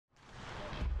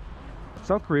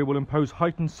South Korea will impose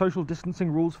heightened social distancing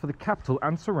rules for the capital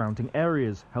and surrounding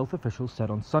areas, health officials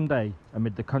said on Sunday,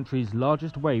 amid the country's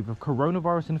largest wave of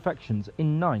coronavirus infections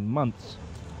in 9 months.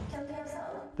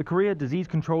 The Korea Disease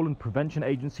Control and Prevention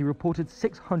Agency reported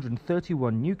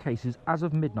 631 new cases as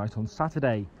of midnight on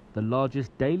Saturday, the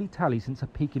largest daily tally since a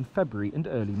peak in February and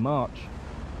early March.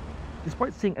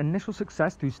 Despite seeing initial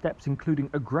success through steps including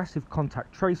aggressive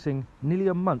contact tracing, nearly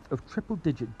a month of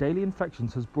triple-digit daily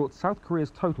infections has brought South Korea's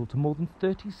total to more than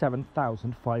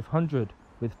 37,500,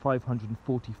 with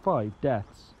 545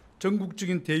 deaths.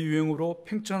 전국적인 대유행으로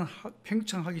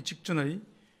팽창하기 직전의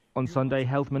On Sunday,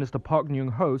 Health Minister Park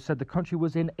Neung-ho said the country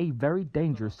was in a very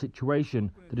dangerous situation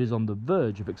that is on the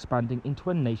verge of expanding into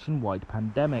a nationwide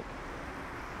pandemic.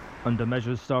 Under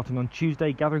measures starting on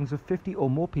Tuesday, gatherings of 50 or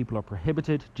more people are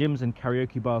prohibited, gyms and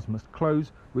karaoke bars must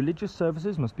close, religious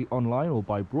services must be online or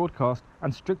by broadcast,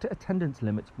 and stricter attendance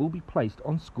limits will be placed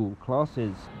on school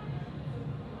classes.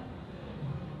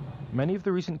 Many of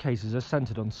the recent cases are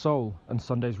centred on Seoul, and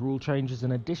Sunday's rule change is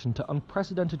in addition to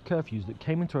unprecedented curfews that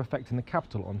came into effect in the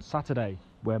capital on Saturday,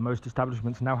 where most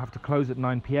establishments now have to close at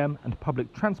 9 p.m. and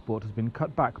public transport has been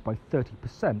cut back by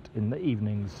 30% in the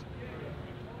evenings.